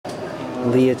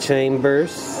Leah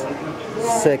Chambers,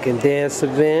 second dance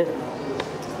event.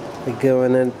 We're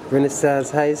going to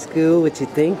Renaissance High School. What you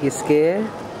think? You scared?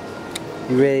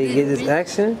 You ready to get this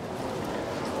action?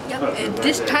 Yep. And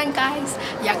this time, guys,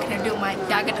 y'all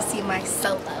gonna see my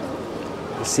solo.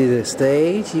 You see the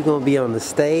stage? You're gonna be on the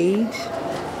stage.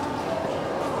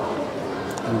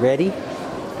 You ready?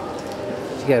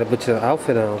 You gotta put your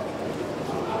outfit on.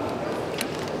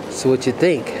 So what you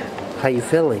think? How you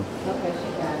feeling?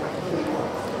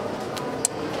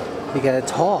 You gotta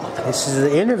talk. This is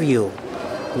an interview.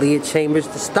 Leah Chambers,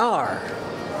 the star.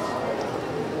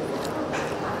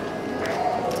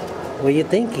 What are you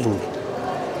thinking?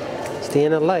 Stay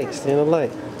in the light. Stay in the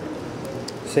light.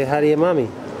 Say hi to your mommy.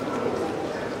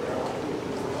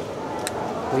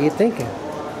 What are you thinking?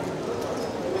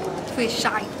 Feel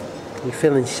shy. You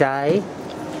feeling shy?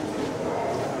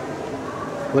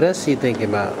 What else are you thinking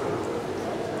about?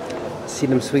 See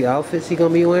them sweet outfits you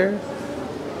gonna be wearing?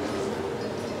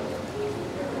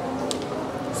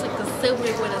 It's like a silver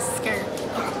with a skirt.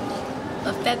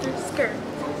 A feather skirt.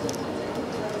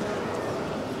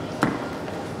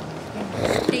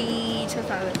 Stage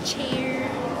without a chair.